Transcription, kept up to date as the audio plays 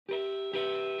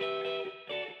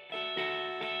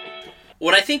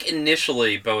What I think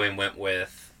initially Boeing went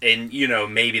with, and,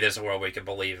 maybe there's a world we could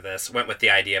believe this, went with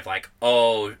the idea of like,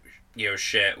 oh,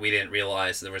 shit, we didn't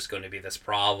realize there was going to be this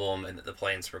problem and that the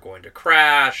planes were going to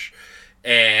crash.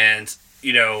 And,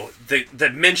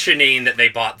 the mentioning that they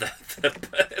bought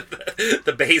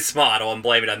the base model and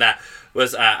blame it on that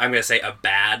was, I'm going to say, a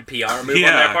bad PR move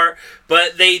on their part.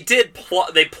 But they did,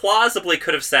 they plausibly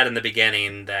could have said in the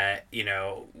beginning that,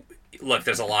 look,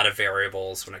 there's a lot of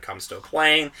variables when it comes to a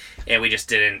plane, and we just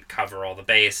didn't cover all the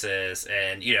bases,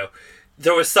 and,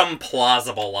 there was some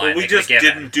plausible line. Well, we just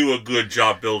didn't do a good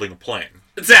job building a plane.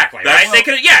 Exactly, right? They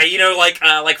could,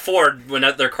 like Ford, when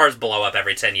their cars blow up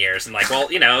every 10 years, and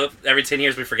every 10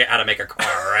 years we forget how to make a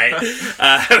car, right?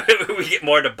 We get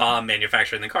more to bomb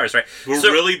manufacturing than cars, right? We're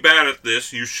really bad at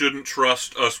this. You shouldn't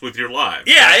trust us with your lives.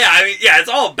 Yeah, it's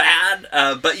all bad,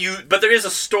 but there is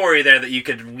a story there that you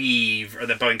could weave, or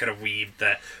that Boeing could have weaved,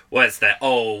 that was that,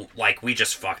 we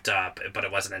just fucked up, but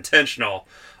it wasn't intentional.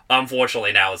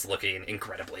 Unfortunately, now it's looking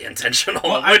incredibly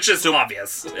intentional, which is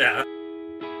obvious, yeah.